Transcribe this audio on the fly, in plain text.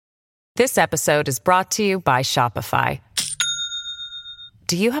This episode is brought to you by Shopify.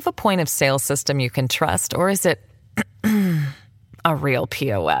 Do you have a point of sale system you can trust, or is it a real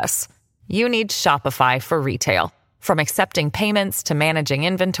POS? You need Shopify for retail. From accepting payments to managing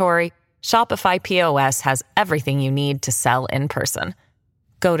inventory, Shopify POS has everything you need to sell in person.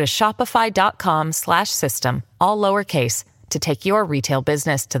 Go to shopify.com/system, all lowercase, to take your retail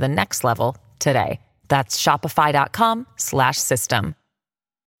business to the next level today. That's shopify.com/system.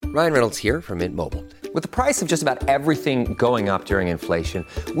 Ryan Reynolds here from Mint Mobile. With the price of just about everything going up during inflation,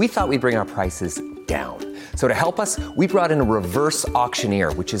 we thought we'd bring our prices down. So to help us, we brought in a reverse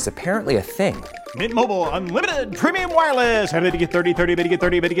auctioneer, which is apparently a thing. Mint Mobile Unlimited Premium Wireless. How to get 30, 30, how to get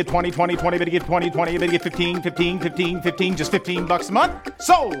 30, how to get 20, 20, 20, how to get 20, 20, how to get 15, 15, 15, 15, just $15 a month?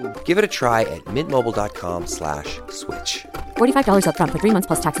 Sold! Give it a try at mintmobile.com/switch. $45 up front for 3 months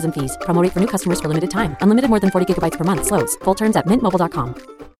plus taxes and fees. Promo rate for new customers for limited time. Unlimited more than 40 gigabytes per month. Slows full terms at mintmobile.com.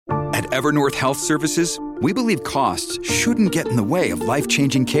 At Evernorth Health Services, we believe costs shouldn't get in the way of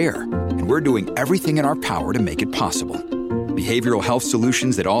life-changing care, and we're doing everything in our power to make it possible. Behavioral health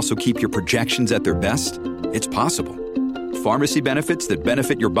solutions that also keep your projections at their best? It's possible. Pharmacy benefits that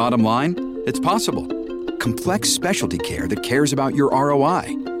benefit your bottom line? It's possible. Complex specialty care that cares about your ROI?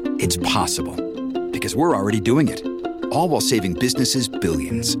 It's possible. Because we're already doing it. All while saving businesses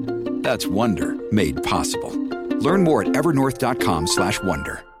billions. That's Wonder made possible. Learn more at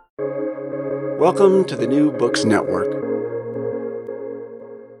evernorth.com/wonder. Welcome to the New Books Network.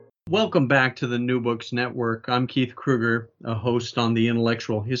 Welcome back to the New Books Network. I'm Keith Kruger, a host on the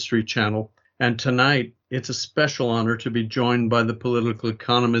Intellectual History Channel. And tonight, it's a special honor to be joined by the political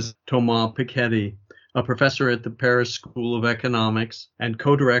economist Thomas Piketty, a professor at the Paris School of Economics and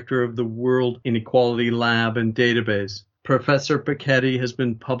co-director of the World Inequality Lab and Database. Professor Piketty has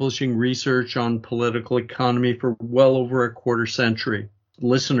been publishing research on political economy for well over a quarter century.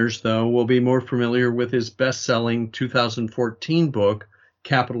 Listeners, though, will be more familiar with his best-selling 2014 book,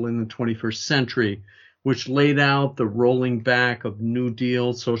 Capital in the 21st Century, which laid out the rolling back of New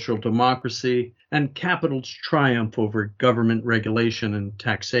Deal social democracy and capital's triumph over government regulation and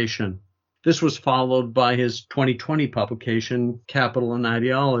taxation. This was followed by his 2020 publication, Capital and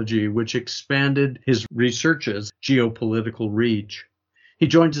Ideology, which expanded his research's geopolitical reach. He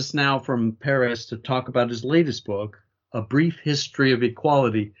joins us now from Paris to talk about his latest book, A Brief History of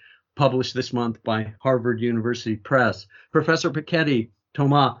Equality, published this month by Harvard University Press. Professor Piketty,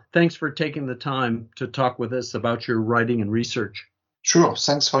 Thomas, thanks for taking the time to talk with us about your writing and research. Sure.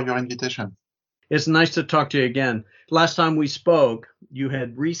 Thanks for your invitation. It's nice to talk to you again. Last time we spoke, you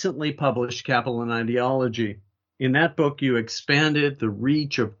had recently published Capital and Ideology. In that book, you expanded the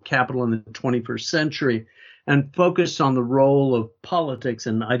reach of capital in the 21st century and focused on the role of politics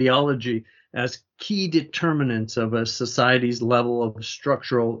and ideology as key determinants of a society's level of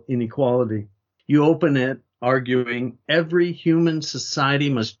structural inequality. You open it arguing every human society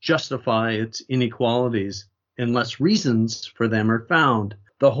must justify its inequalities unless reasons for them are found.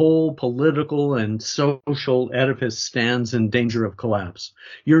 The whole political and social edifice stands in danger of collapse.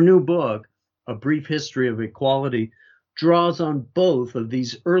 Your new book, A Brief History of Equality, draws on both of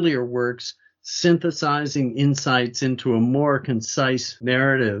these earlier works, synthesizing insights into a more concise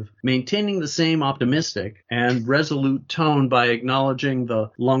narrative, maintaining the same optimistic and resolute tone by acknowledging the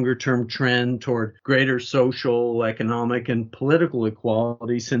longer-term trend toward greater social, economic, and political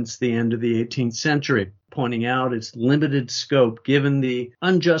equality since the end of the 18th century, pointing out its limited scope given the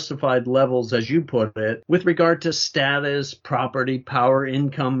unjustified levels, as you put it, with regard to status, property, power,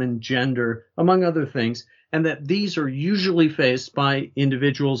 income, and gender, among other things, and that these are usually faced by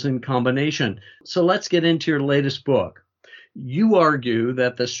individuals in combination. So let's get into your latest book. You argue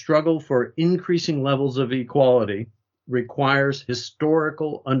that the struggle for increasing levels of equality requires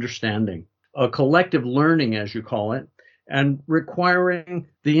historical understanding, a collective learning, as you call it, and requiring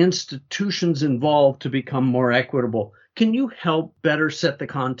the institutions involved to become more equitable. Can you help better set the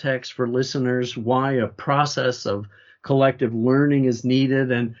context for listeners why a process of collective learning is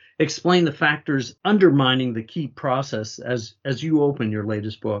needed and explain the factors undermining the key process as you open your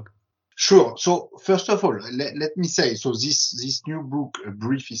latest book? Sure. So first of all, let me say, so this new book, A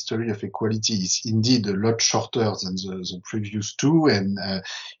Brief History of Equality, is indeed a lot shorter than the previous two. And, I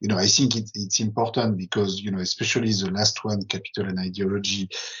think it's important because, especially the last one, Capital and Ideology.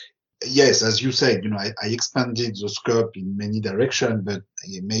 Yes, as you said, I expanded the scope in many directions, but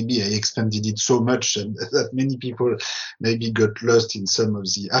maybe I expanded it so much that many people maybe got lost in some of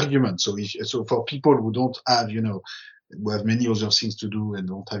the arguments. So for people who don't have, who have many other things to do and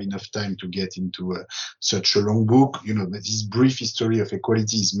don't have enough time to get into such a long book, this brief history of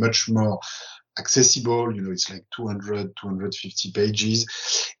equality is much more accessible. It's like 200, 250 pages.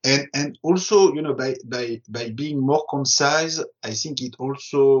 And also, by being more concise, I think it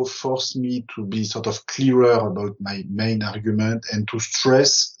also forced me to be sort of clearer about my main argument and to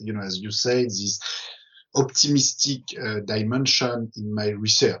stress, as you say, this optimistic dimension in my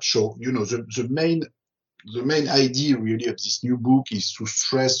research. So, the main idea really of this new book is to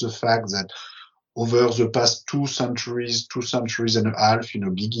stress the fact that over the past 2 centuries and a half,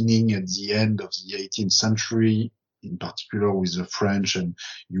 beginning at the end of the 18th century, in particular with the French and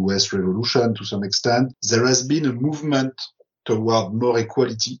US Revolution to some extent, there has been a movement toward more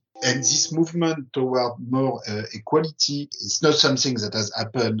equality. And this movement toward more equality is not something that has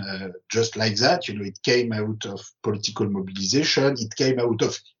happened just like that. It came out of political mobilization. It came out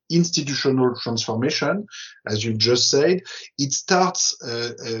of institutional transformation, as you just said. It starts,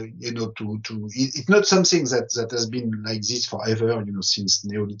 it's not something that has been like this forever, since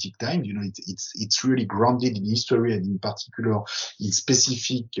Neolithic times. It's really grounded in history and in particular in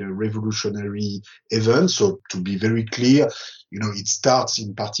specific revolutionary events. So to be very clear, it starts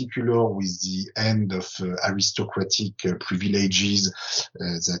in particular with the end of aristocratic privileges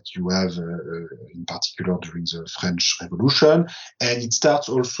that you have in particular during the French Revolution. And it starts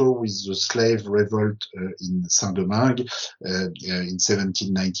also with the slave revolt in Saint-Domingue in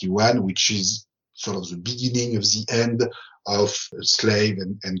 1791, which is sort of the beginning of the end of slave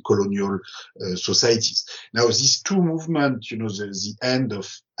and colonial societies. Now, these two movements, the end of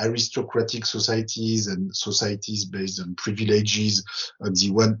aristocratic societies and societies based on privileges on the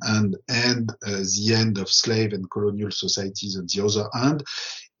one hand, and the end of slave and colonial societies on the other hand,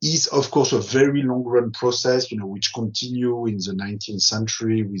 is of course a very long run process, which continue in the 19th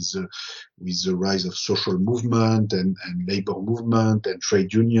century with the rise of social movement and labor movement and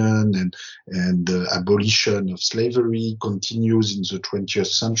trade union and abolition of slavery, continues in the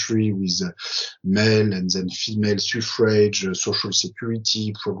 20th century with male and then female suffrage, social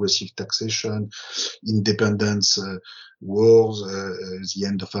security, progressive taxation, independence, wars, the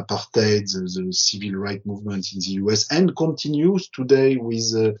end of apartheid, the civil rights movement in the US, and continues today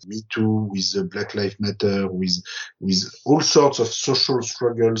with Me Too, with Black Lives Matter, with all sorts of social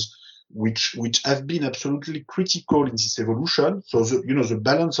struggles which have been absolutely critical in this evolution. So the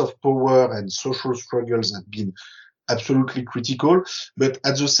balance of power and social struggles have been absolutely critical. But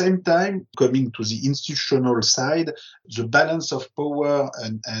at the same time, coming to the institutional side, the balance of power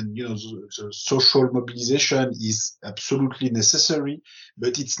and the social mobilization is absolutely necessary,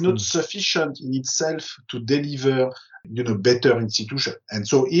 but it's not sufficient in itself to deliver, better institutions. And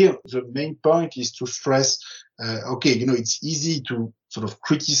so here, the main point is to stress, it's easy to sort of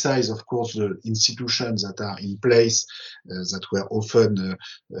criticize, of course, the institutions that are in place, that were often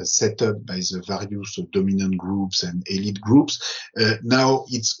set up by the various dominant groups and elite groups. Now,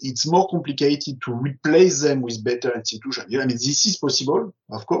 it's more complicated to replace them with better institutions. This is possible,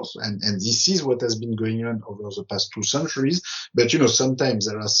 of course, and this is what has been going on over the past 2 centuries. But, sometimes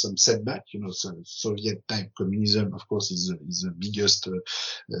there are some setback. Soviet type communism, of course, is the biggest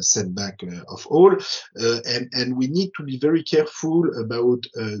setback of all. And we need to be very careful about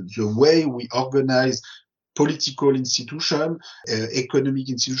the way we organize political institution, economic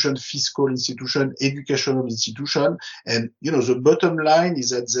institution, fiscal institution, educational institution. And, the bottom line is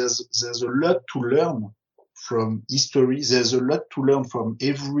that there's a lot to learn from history. There's a lot to learn from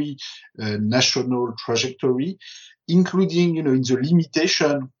every national trajectory, including, in the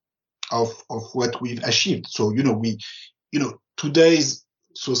limitation of what we've achieved. So, today's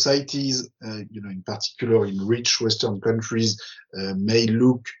societies, in particular in rich Western countries, may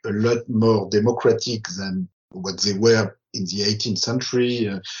look a lot more democratic than what they were in the 18th century,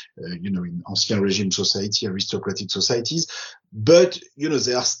 in ancien regime society, aristocratic societies. But,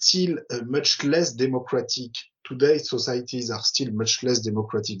 they are still much less democratic. Today's societies are still much less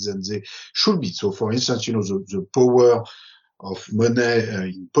democratic than they should be. So, for instance, the power of money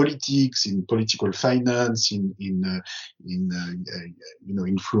in politics, in political finance, in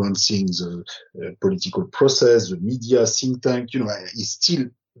influencing the political process, the media, think tank, is still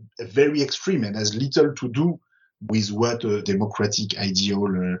very extreme and has little to do with what a democratic ideal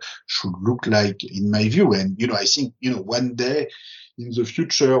should look like, in my view. And, I think, one day in the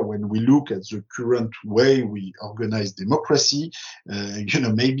future, when we look at the current way we organize democracy,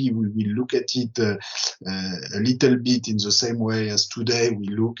 maybe we will look at it a little bit in the same way as today we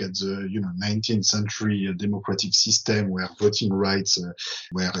look at the 19th century democratic system where voting rights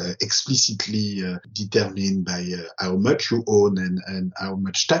were explicitly determined by how much you own and how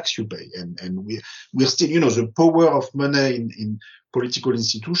much tax you pay. And we're still, the power of money in political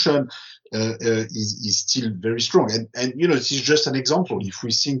institution is still very strong. And this is just an example. If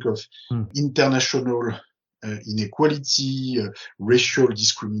we think of international inequality, racial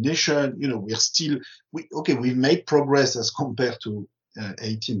discrimination, we've made progress as compared to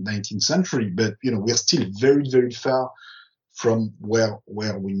 18th, 19th century, but, we're still very, very far from where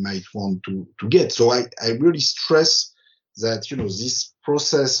we might want to get. So I really stress that, this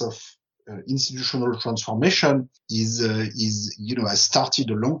process of institutional transformation has started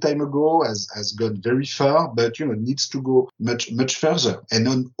a long time ago, has gone very far, but, needs to go much, much further. And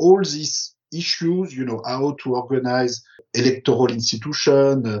on all these issues, how to organize electoral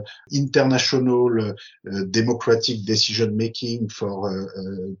institution, international democratic decision making for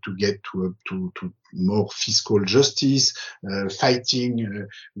to get to more fiscal justice, fighting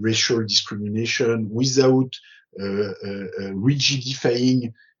racial discrimination without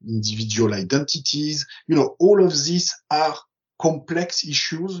rigidifying individual identities. All of these are complex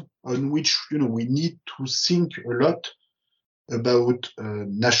issues on which we need to think a lot about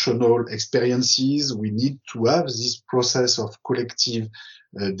national experiences. We need to have this process of collective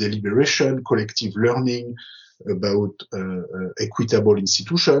deliberation, collective learning about equitable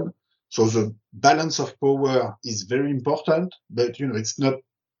institution. So the balance of power is very important, but it's not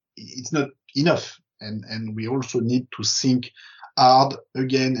enough. And we also need to think hard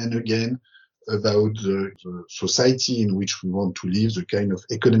again and again about the society in which we want to live, the kind of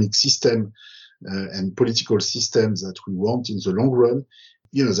economic system and political systems that we want in the long run.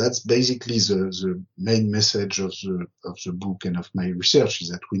 That's basically the main message of the book and of my research, is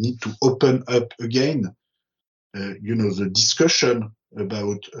that we need to open up again, the discussion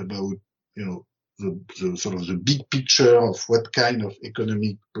about the sort of the big picture of what kind of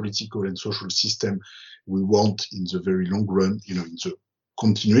economic, political and social system we want in the very long run, in the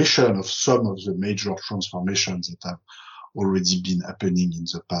continuation of some of the major transformations that have already been happening in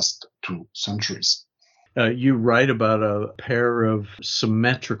the past 2 centuries. You write about a pair of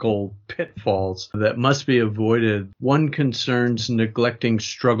symmetrical pitfalls that must be avoided. One concerns neglecting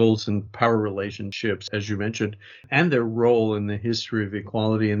struggles and power relationships, as you mentioned, and their role in the history of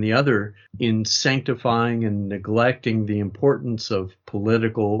equality, and the other in sanctifying and neglecting the importance of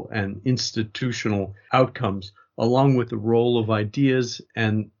political and institutional outcomes, along with the role of ideas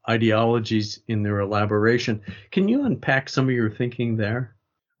and ideologies in their elaboration. Can you unpack some of your thinking there?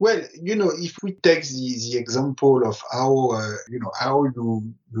 Well, if we take the example of how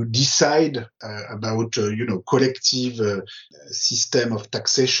you decide about, collective system of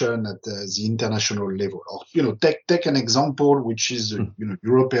taxation at the international level, or, take an example which is,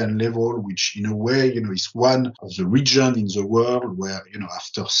 European level, which in a way, is one of the regions in the world where,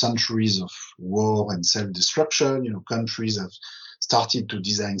 after centuries of war and self-destruction, countries have started to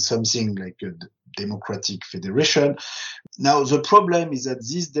design something like a democratic federation. Now, the problem is that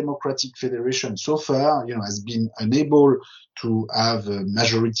this democratic federation so far, has been unable to have a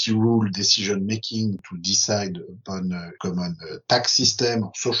majority rule decision making to decide upon a common tax system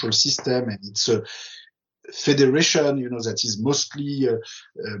or social system. And it's a federation, that is mostly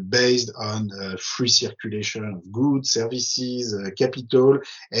based on free circulation of goods, services, capital,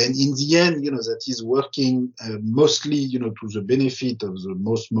 and in the end, that is working mostly, to the benefit of the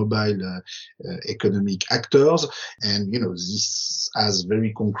most mobile economic actors. And this has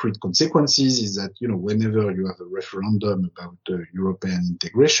very concrete consequences. Is that whenever you have a referendum about European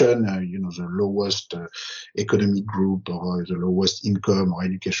integration, the lowest economic group or the lowest income or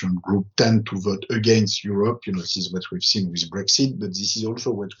education group tend to vote against Europe. This is what we've seen with Brexit, but this is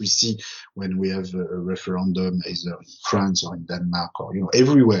also what we see when we have a referendum either in France or in Denmark or,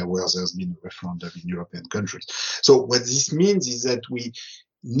 everywhere where there's been a referendum in European countries. So what this means is that we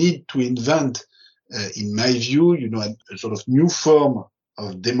need to invent, in my view, a sort of new form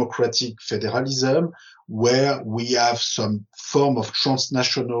of democratic federalism where we have some form of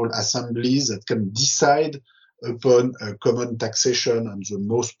transnational assemblies that can decide upon a common taxation on the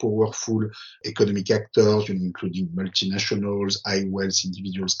most powerful economic actors, including multinationals, high wealth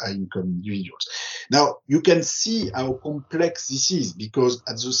individuals, high income individuals. Now, you can see how complex this is, because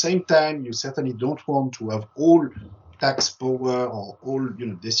at the same time, you certainly don't want to have all tax power or all,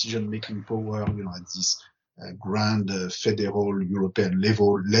 decision-making power, at this grand federal European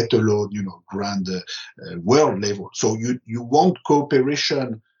level, let alone, grand world level. So you want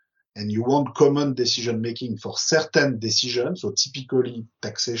cooperation and you want common decision-making for certain decisions, so typically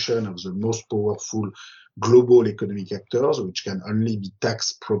taxation of the most powerful global economic actors, which can only be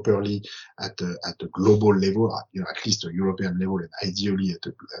taxed properly at a global level, at least a European level, and ideally at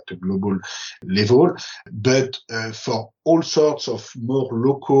a global level. But for all sorts of more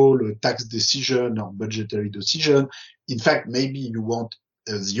local tax decision or budgetary decision, In fact, maybe you want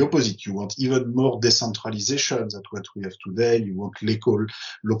the opposite. You want even more decentralization than what we have today. You want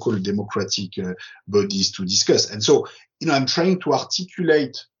local democratic bodies to discuss. And so, I'm trying to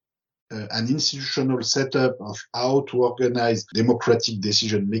articulate an institutional setup of how to organize democratic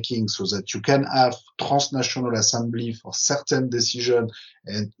decision making so that you can have transnational assembly for certain decision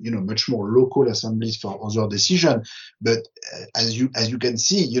and, much more local assemblies for other decision. But as you can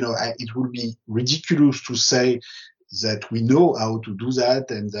see, it will be ridiculous to say that we know how to do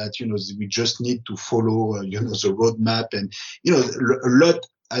that and that, we just need to follow, the roadmap and, a lot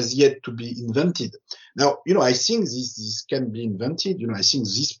has yet to be invented. Now, I think this can be invented. I think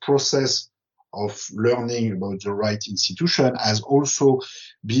this process of learning about the right institution has also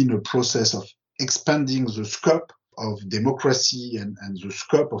been a process of expanding the scope of democracy and the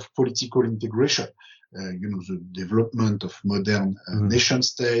scope of political integration. The development of modern nation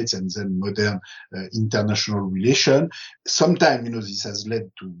states and then modern international relation. Sometimes, this has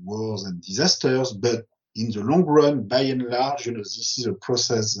led to wars and disasters, but in the long run, by and large, this is a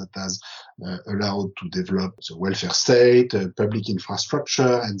process that has allowed to develop the welfare state, public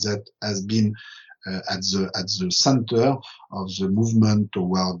infrastructure, and that has been at the center of the movement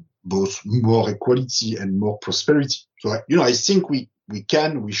toward both more equality and more prosperity. So, I think we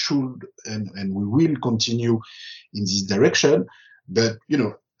can, we should, and we will continue in this direction. But,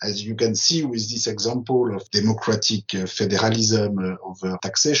 as you can see with this example of democratic federalism over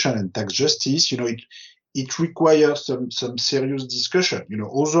taxation and tax justice, it requires some serious discussion.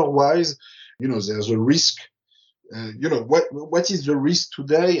 Otherwise, there's a risk. What is the risk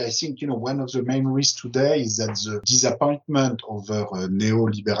today? I think, one of the main risks today is that the disappointment over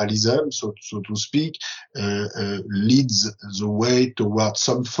neoliberalism, so to speak, leads the way towards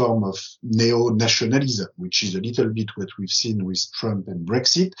some form of neo-nationalism, which is a little bit what we've seen with Trump and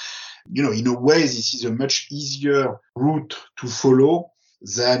Brexit. In a way, this is a much easier route to follow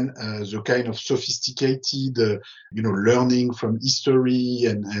than the kind of sophisticated, learning from history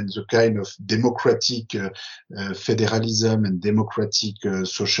and the kind of democratic federalism and democratic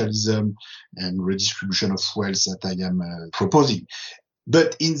socialism and redistribution of wealth that I am proposing.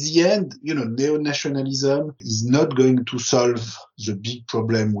 But in the end, neo-nationalism is not going to solve the big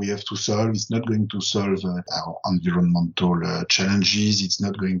problem we have to solve. It's not going to solve our environmental challenges. It's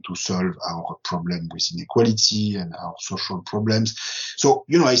not going to solve our problem with inequality and our social problems. So,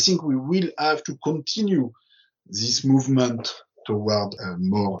 I think we will have to continue this movement toward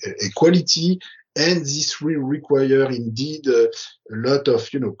more equality. And this will require indeed a lot of,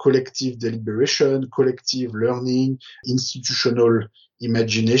 collective deliberation, collective learning, institutional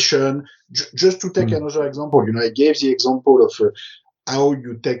imagination. Just to take another example, I gave the example of how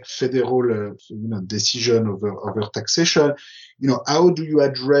you take federal, decision over taxation. How do you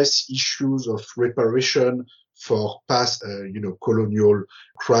address issues of reparation for past, colonial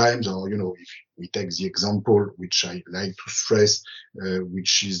crimes, or, if we take the example, which I like to stress,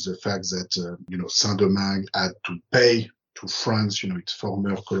 which is the fact that, Saint-Domingue had to pay to France, its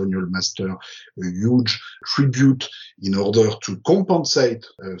former colonial master, a huge tribute in order to compensate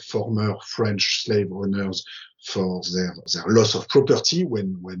former French slave owners for their loss of property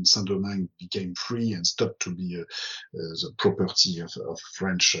when Saint-Domingue became free and stopped to be the property of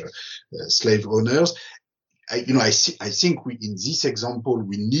French slave owners. I think in this example,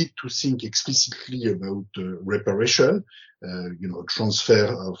 we need to think explicitly about reparation,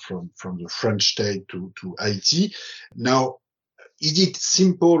 transfer from the French state to Haiti. Now, is it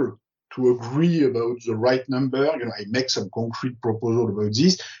simple to agree about the right number? I make some concrete proposal about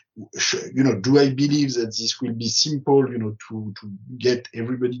this. Do I believe that this will be simple, to get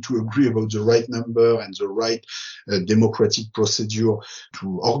everybody to agree about the right number and the right democratic procedure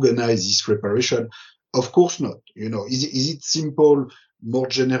to organize this reparation? Of course not. Is it simple more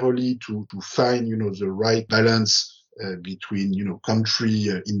generally to find, the right balance between, country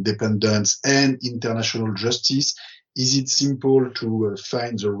independence and international justice? Is it simple to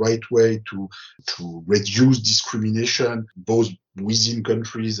find the right way to reduce discrimination, both within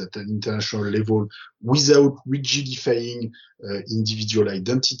countries at an international level, without rigidifying individual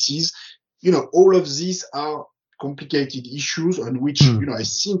identities? All of these are complicated issues on which, I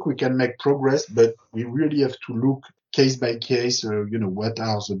think we can make progress, but we really have to look case by case, what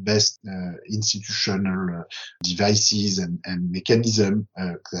are the best institutional devices and mechanisms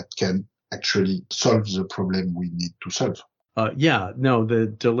that can actually solve the problem we need to solve.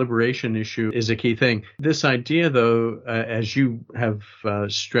 The deliberation issue is a key thing. This idea, though, as you have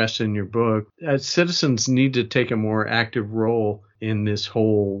stressed in your book, citizens need to take a more active role in this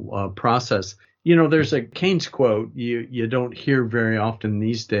whole process. There's a Keynes quote you don't hear very often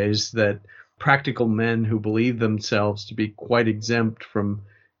these days, that practical men who believe themselves to be quite exempt from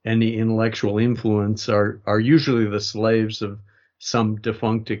any intellectual influence are usually the slaves of some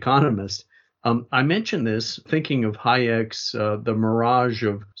defunct economist. I mention this thinking of Hayek's The Mirage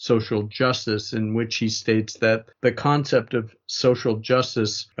of Social Justice, in which he states that the concept of social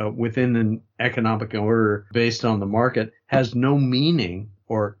justice within an economic order based on the market has no meaning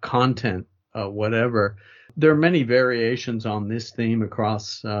or content whatever. There are many variations on this theme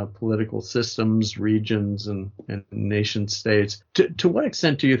across political systems, regions, and nation states. To what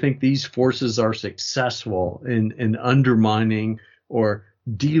extent do you think these forces are successful in undermining or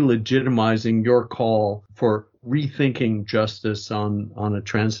delegitimizing your call for rethinking justice on a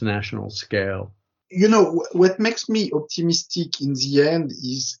transnational scale? You know, what makes me optimistic in the end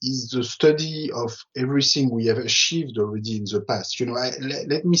is the study of everything we have achieved already in the past. You know,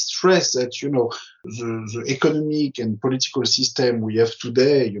 let me stress that, you know, the economic and political system we have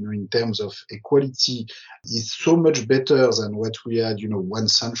today, you know, in terms of equality is so much better than what we had, you know, 1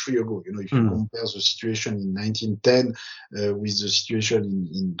 century ago. You know, if you compare the situation in 1910 with the situation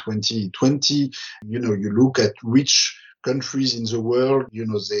in 2020, you know, you look at which countries in the world, you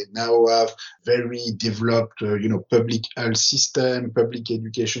know, they now have very developed, you know, public health system, public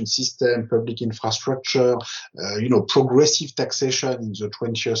education system, public infrastructure, you know, progressive taxation in the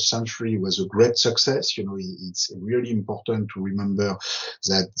 20th century was a great success. You know, it's really important to remember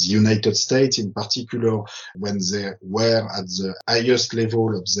that the United States in particular, when they were at the highest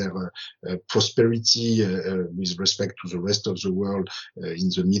level of their prosperity with respect to the rest of the world in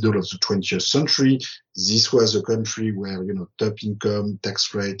the middle of the 20th century, this was a country where, you know, top income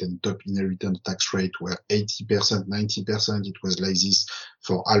tax rate and top inheritance tax rate were 80%, 90%. It was like this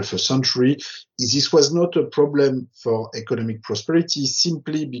for half a century. This was not a problem for economic prosperity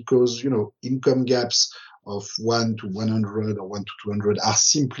simply because, you know, income gaps of 1 to 100 or 1 to 200 are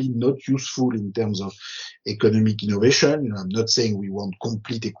simply not useful in terms of economic innovation. You know, I'm not saying we want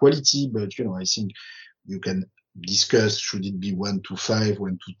complete equality, but, you know, I think you can discuss should it be 1 to 5,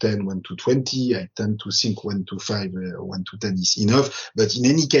 1 to 10, 1 to 20. I tend to think 1 to 5, 1 to 10 is enough. But in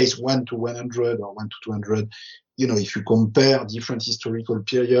any case, 1 to 100 or 1 to 200, you know, if you compare different historical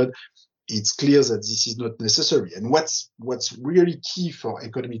period, it's clear that this is not necessary. And what's really key for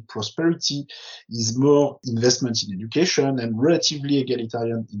economic prosperity is more investment in education and relatively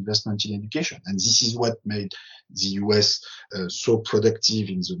egalitarian investment in education. And this is what made the US so productive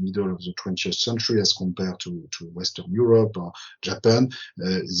in the middle of the 20th century as compared to Western Europe or Japan.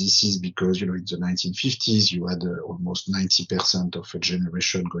 This is because, you know, in the 1950s, you had almost 90% of a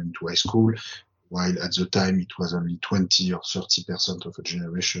generation going to high school, while at the time it was only 20 or 30% of a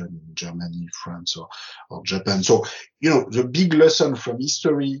generation in Germany, France, or Japan. So, you know, the big lesson from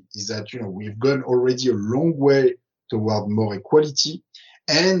history is that, you know, we've gone already a long way toward more equality.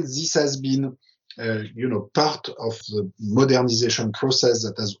 And this has been, you know, part of the modernization process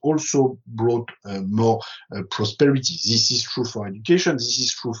that has also brought more prosperity. This is true for education. This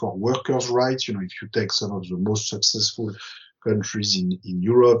is true for workers' rights. You know, if you take some of the most successful countries in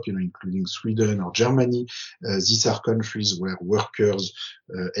Europe, you know, including Sweden or Germany. These are countries where workers,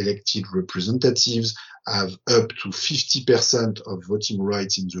 elected representatives have up to 50% of voting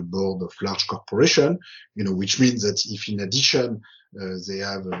rights in the board of large corporation, you know, which means that if in addition they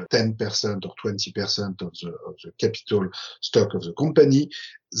have 10% or 20% of the capital stock of the company,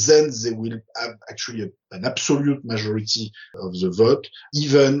 then they will have actually an absolute majority of the vote,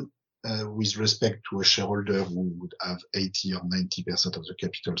 even with respect to a shareholder who would have 80 or 90% of the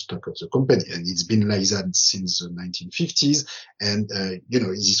capital stock of the company. And it's been like that since the 1950s. And, you know,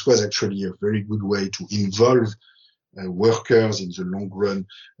 this was actually a very good way to involve workers in the long run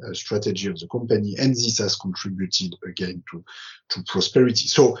strategy of the company. And this has contributed again to prosperity.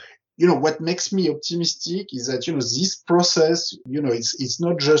 So, you know, what makes me optimistic is that, you know, this process, you know, it's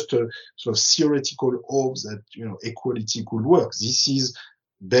not just a sort of theoretical hope that, you know, equality could work. This is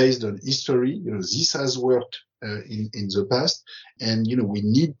based on history. You know, this has worked in the past, and, you know, we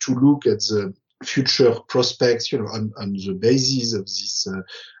need to look at the future prospects, you know, on the basis of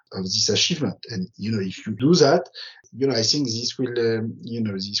this achievement. And, you know, if you do that, you know, I think this will, you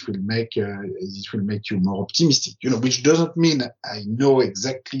know, this will make you more optimistic, you know, which doesn't mean I know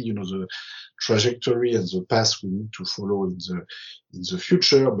exactly, you know, the trajectory and the path we need to follow in the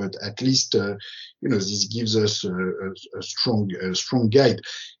future, but at least, you know, this gives us a strong guide.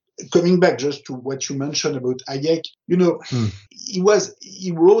 Coming back just to what you mentioned about Hayek, you know,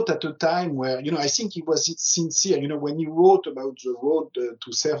 he wrote at a time where, you know, I think he was sincere, you know, when he wrote about the road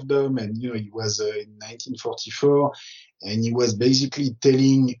to serfdom, and, you know, he was in 1944, and he was basically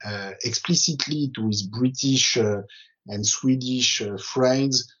telling explicitly to his British and Swedish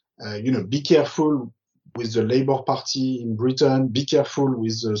friends, be careful with the Labour Party in Britain, be careful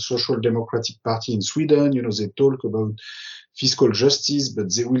with the Social Democratic Party in Sweden. They talk about fiscal justice,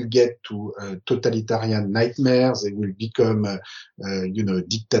 but they will get to totalitarian nightmares. They will become,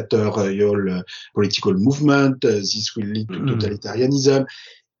 dictatorial political movement. This will lead to totalitarianism.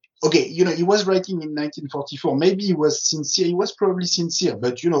 Okay, he was writing in 1944. Maybe he was sincere. He was probably sincere,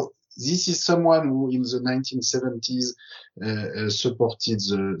 but, this is someone who in the 1970s supported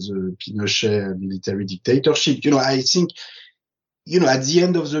the Pinochet military dictatorship. I think, at the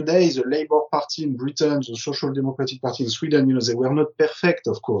end of the day, the Labour Party in Britain, the Social Democratic Party in Sweden, they were not perfect,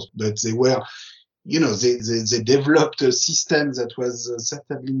 of course, but they were, they developed a system that was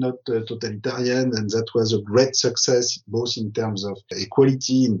certainly not totalitarian, and that was a great success, both in terms of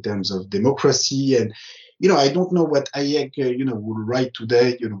equality, in terms of democracy. And, I don't know what Hayek, will write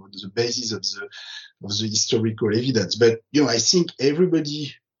today, the basis of the historical evidence. But, I think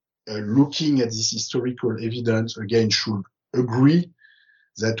everybody looking at this historical evidence, again, should agree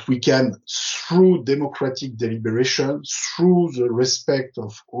that we can, through democratic deliberation, through the respect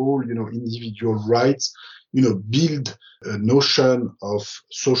of all, individual rights, build a notion of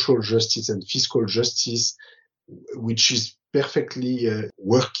social justice and fiscal justice, which is perfectly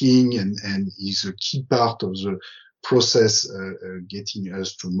working and is a key part of the process getting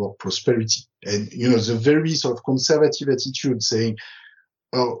us to more prosperity. And, the very sort of conservative attitude saying,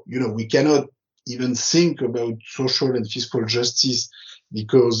 we cannot even think about social and fiscal justice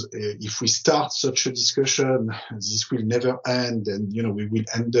because if we start such a discussion, this will never end, and, we will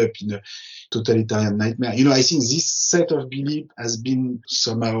end up in a totalitarian nightmare. I think this set of belief has been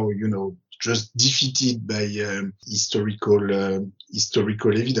somehow, just defeated by historical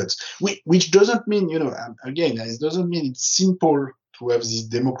evidence, which doesn't mean, again, it doesn't mean it's simple to have this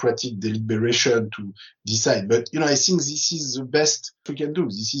democratic deliberation to decide. But, I think this is the best we can do.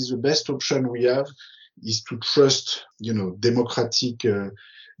 This is the best option we have, is to trust, democratic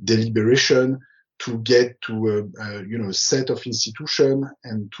deliberation to get to a set of institutions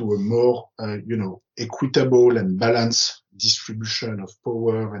and to a more, equitable and balanced distribution of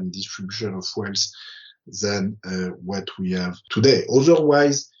power and distribution of wealth than what we have today.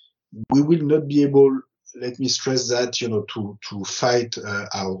 Otherwise, we will not be able, let me stress that, to fight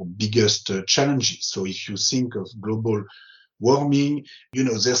our biggest challenges. So if you think of global warming,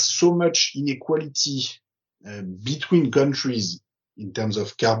 there's so much inequality between countries in terms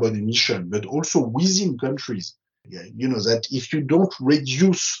of carbon emission, but also within countries. That if you don't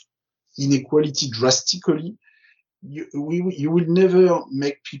reduce inequality drastically, you will never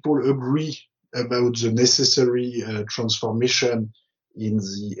make people agree about the necessary transformation in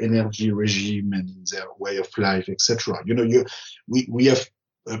the energy regime and in their way of life, etc. We have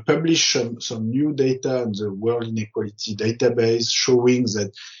published some new data on the World Inequality Database showing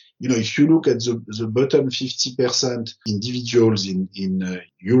that, if you look at the bottom 50% individuals in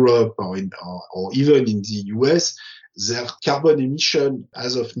Europe or even in the US, their carbon emission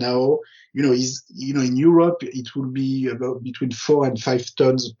as of now, is, in Europe, it will be about between 4 and 5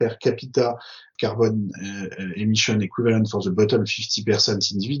 tons per capita carbon emission equivalent for the bottom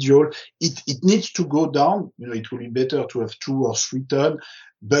 50% individual. It needs to go down. It will be better to have 2 or 3 tons,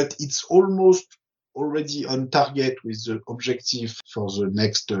 but it's almost already on target with the objective for the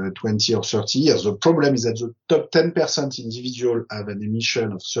next 20 or 30 years. The problem is that the top 10% individual have an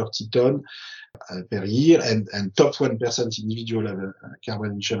emission of 30 tons per year, and top 1% individual have a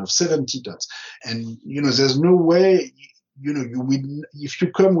carbon emission of 70 tons. And, there's no way, you will, if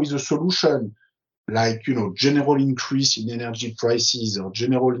you come with a solution like, general increase in energy prices or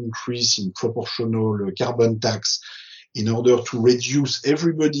general increase in proportional carbon tax in order to reduce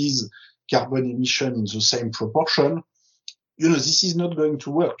everybody's carbon emission in the same proportion, this is not going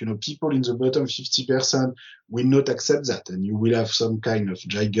to work. People in the bottom 50% will not accept that. And you will have some kind of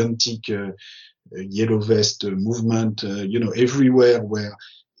gigantic yellow vest movement, everywhere where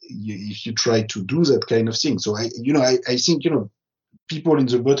if you try to do that kind of thing. So I think, people in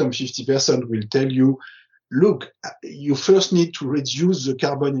the bottom 50% will tell you, look, you first need to reduce the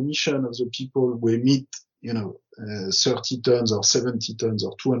carbon emission of the people who emit 30 tons or 70 tons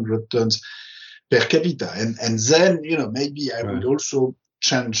or 200 tons per capita. And then, maybe I will also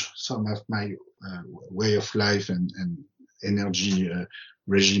change some of my way of life and energy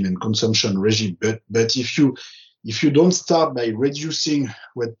regime and consumption regime. But if you don't start by reducing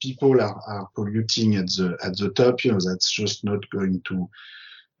what people are polluting at the top, that's just not going to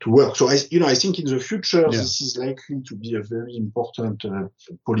work. So I think in the future, this is likely to be a very important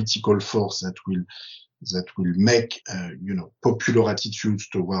political force that will make, popular attitudes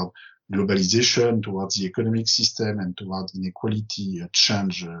toward globalization, towards the economic system, and towards inequality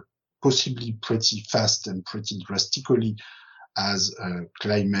change possibly pretty fast and pretty drastically as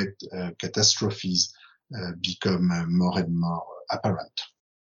climate catastrophes become more and more apparent.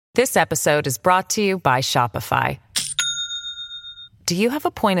 This episode is brought to you by Shopify. Do you have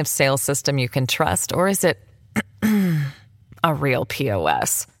a point of sale system you can trust, or is it a real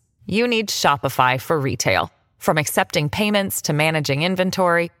POS? You need Shopify for retail. From accepting payments to managing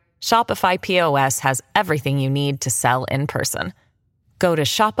inventory, Shopify POS has everything you need to sell in person. Go to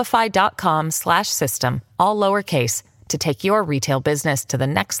shopify.com/system, all lowercase, to take your retail business to the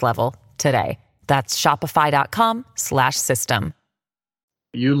next level today. That's shopify.com/system.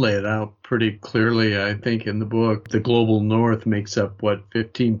 You lay it out pretty clearly, I think, in the book. The global north makes up,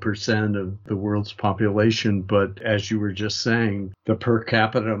 15% of the world's population. But as you were just saying, the per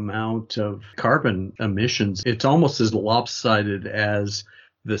capita amount of carbon emissions, it's almost as lopsided as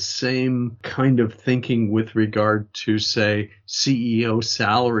the same kind of thinking with regard to, say, CEO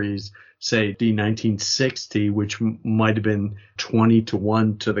salaries, say, the 1960, which might have been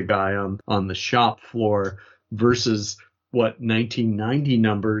 20-1 to the guy on the shop floor, versus what 1990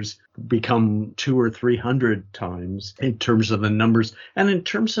 numbers become 200 or 300 times in terms of the numbers, and in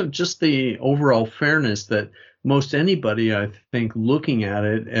terms of just the overall fairness that most anybody, I think, looking at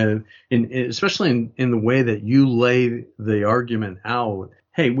it, especially in the way that you lay the argument out.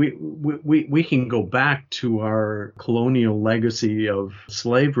 Hey, we can go back to our colonial legacy of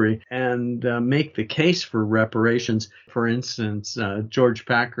slavery and make the case for reparations. For instance, George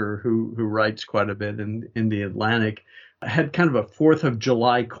Packer, who writes quite a bit in The Atlantic, had kind of a 4th of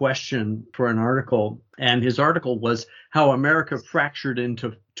July question for an article, and his article was how America fractured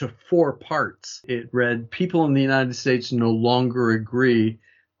into 4 parts. It read, people in the United States no longer agree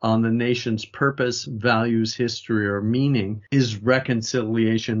on the nation's purpose, values, history, or meaning. Is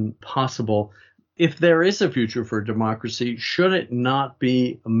reconciliation possible? If there is a future for democracy, should it not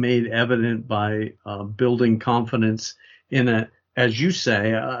be made evident by building confidence in as you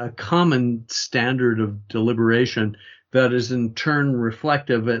say, a common standard of deliberation that is in turn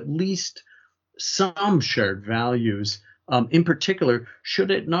reflective of at least some shared values? In particular,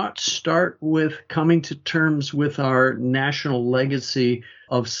 should it not start with coming to terms with our national legacy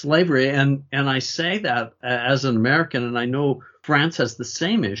of slavery? And I say that as an American, and I know France has the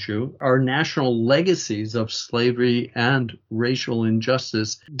same issue, our national legacies of slavery and racial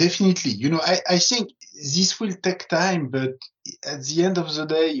injustice. Definitely. I think this will take time, but at the end of the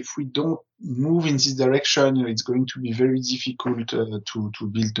day, if we don't move in this direction, it's going to be very difficult to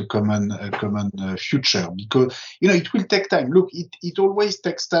build a common future, because it will take time. Look, it always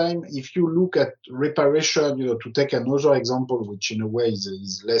takes time. If you look at reparation, to take another example, which in a way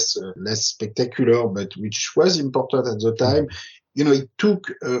is less spectacular, but which was important at the time. It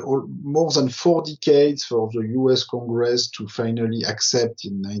took more than 4 decades for the U.S. Congress to finally accept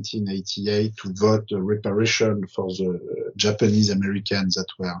in 1988 to vote a reparation for the Japanese Americans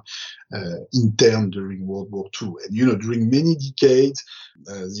that were interned during World War II. And, during many decades,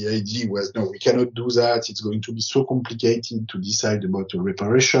 the idea was, no, we cannot do that. It's going to be so complicated to decide about a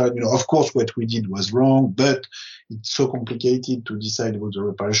reparation. Of course, what we did was wrong, but it's so complicated to decide about the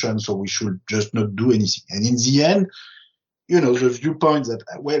reparation, so we should just not do anything. And in the end, the viewpoint that,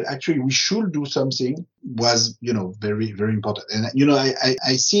 well, actually we should do something was, very, very important. And, I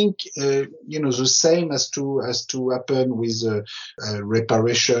think, the same has to happen with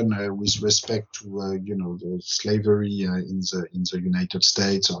reparation with respect to, the slavery in the United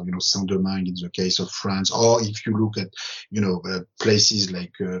States, or, Saint-Domingue in the case of France, or if you look at, places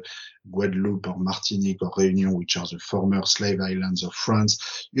like Guadeloupe or Martinique or Réunion, which are the former slave islands of France,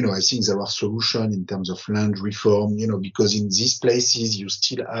 I think there are solutions in terms of land reform, because in these places you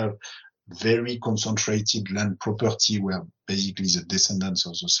still have very concentrated land property where basically the descendants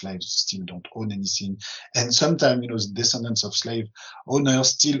of the slaves still don't own anything. And sometimes, the descendants of slave owners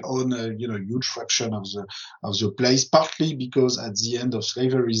still own a, huge fraction of the place, partly because at the end of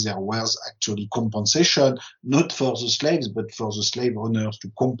slavery, there was actually compensation, not for the slaves, but for the slave owners to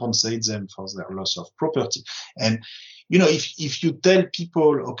compensate them for their loss of property. And, if you tell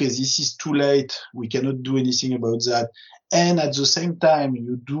people, okay, this is too late, we cannot do anything about that, and at the same time,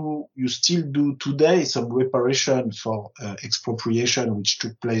 you still do today some reparation for expropriation, which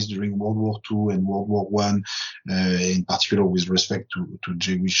took place during World War II and World War I, in particular with respect to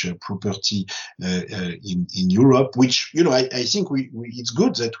Jewish property in Europe, which, I think it's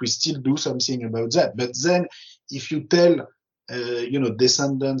good that we still do something about that. But then if you tell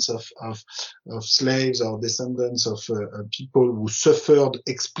descendants of slaves or descendants of people who suffered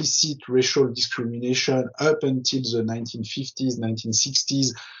explicit racial discrimination up until the 1950s,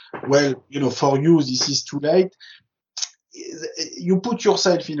 1960s, well, for you, this is too late. You put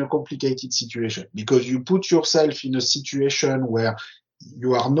yourself in a complicated situation because you put yourself in a situation where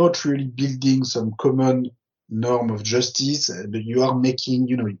you are not really building some common norm of justice, but you are making,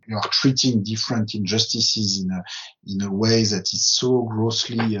 you are treating different injustices in a way that is so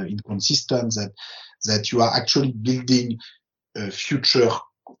grossly inconsistent that you are actually building a future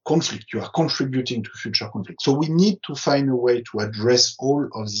conflict. You are contributing to future conflict. So we need to find a way to address all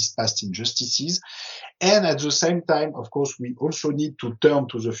of these past injustices. And at the same time, of course, we also need to turn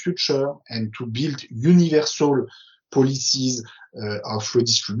to the future and to build universal policies of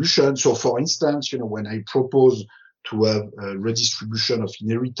redistribution. So, for instance, when I propose to have a redistribution of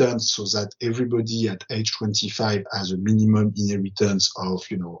inheritance so that everybody at age 25 has a minimum inheritance of,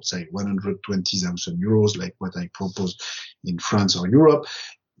 say 120,000 euros, like what I propose in France or Europe,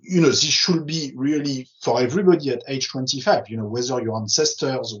 this should be really for everybody at age 25, whether your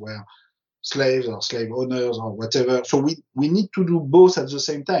ancestors were slaves or slave owners or whatever. So we need to do both at the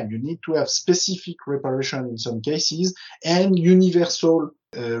same time. You need to have specific reparation in some cases and universal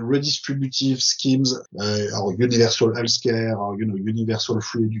redistributive schemes or universal healthcare or universal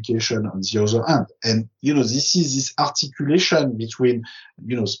free education on the other hand. And this is this articulation between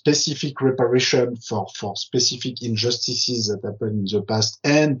specific reparation for specific injustices that happened in the past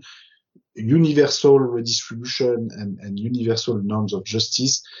and universal redistribution and universal norms of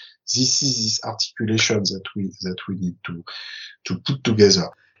justice. This is this articulation that we need to put together.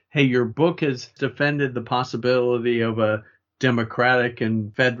 Hey, your book has defended the possibility of a democratic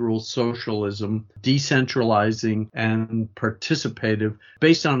and federal socialism, decentralizing and participative,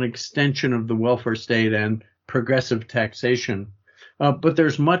 based on extension of the welfare state and progressive taxation. But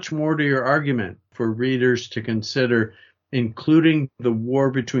there's much more to your argument for readers to consider, including the war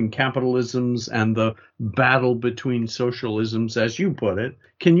between capitalisms and the battle between socialisms, as you put it.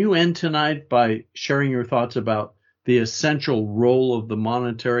 Can you end tonight by sharing your thoughts about the essential role of the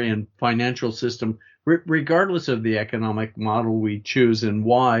monetary and financial system, regardless of the economic model we choose, and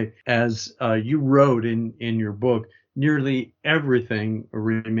why, as you wrote in your book, nearly everything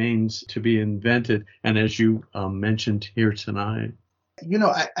remains to be invented, and as you mentioned here tonight?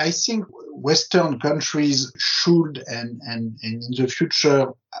 I think Western countries should and in the future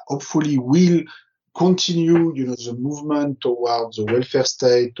hopefully will continue, the movement towards the welfare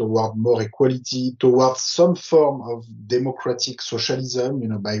state, toward more equality, towards some form of democratic socialism,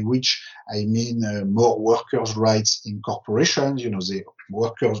 by which I mean more workers' rights in corporations. The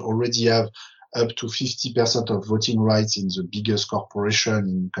workers already have up to 50% of voting rights in the biggest corporation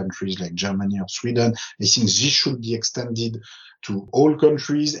in countries like Germany or Sweden. I think this should be extended to all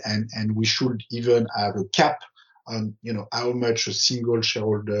countries, and we should even have a cap on, how much a single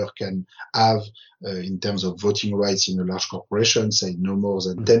shareholder can have in terms of voting rights in a large corporation, say no more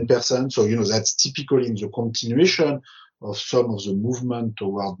than 10%. So, that's typically in the continuation of some of the movement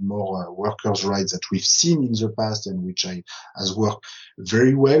toward more workers' rights that we've seen in the past and which has worked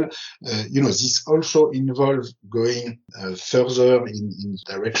very well. This also involves going further in the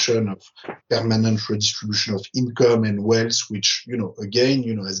direction of permanent redistribution of income and wealth, which, again,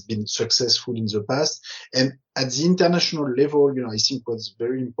 has been successful in the past. And at the international level, I think what's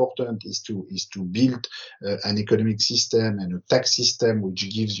very important is to build an economic system and a tax system which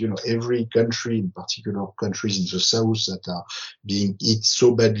gives, every country, in particular countries in the south that are being hit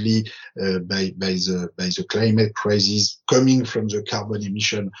so badly by the climate crisis coming from the carbon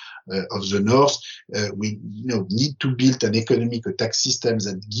emission of the north. We need to build an economic, a tax system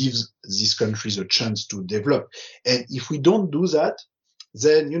that gives these countries a chance to develop. And if we don't do that,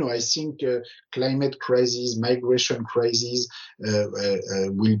 then, I think climate crisis, migration crisis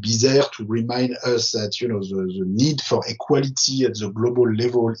will be there to remind us that, the need for equality at the global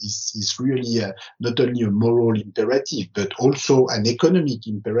level is really not only a moral imperative, but also an economic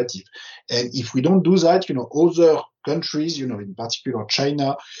imperative. And if we don't do that, other countries, in particular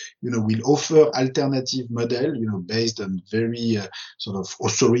China, will offer alternative model, based on very sort of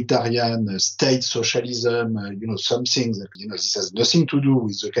authoritarian state socialism, something that, this has nothing to do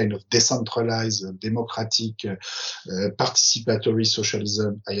with the kind of decentralized, democratic, participatory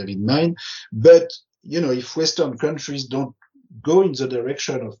socialism I have in mind. But, if Western countries don't go in the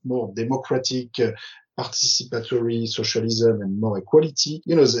direction of more democratic, participatory socialism and more equality,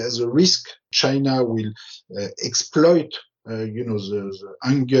 there's a risk China will exploit, the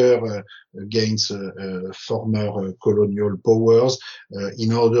anger against former colonial powers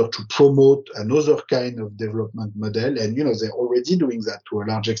in order to promote another kind of development model. And, they're already doing that to a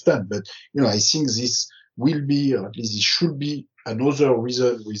large extent. But, I think this will be, or at least it should be, another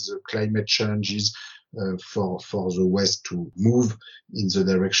reason with climate change is for the West to move in the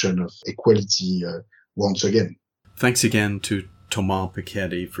direction of equality once again. Thanks again to Thomas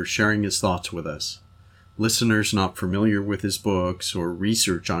Piketty for sharing his thoughts with us. Listeners not familiar with his books or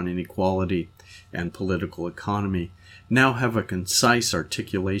research on inequality and political economy now have a concise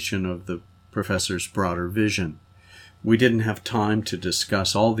articulation of the professor's broader vision. We didn't have time to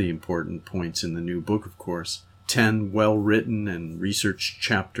discuss all the important points in the new book, of course. 10 well-written and researched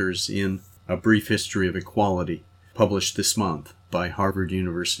chapters in A Brief History of Equality, published this month by Harvard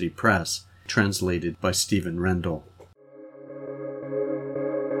University Press, translated by Stephen Rendell.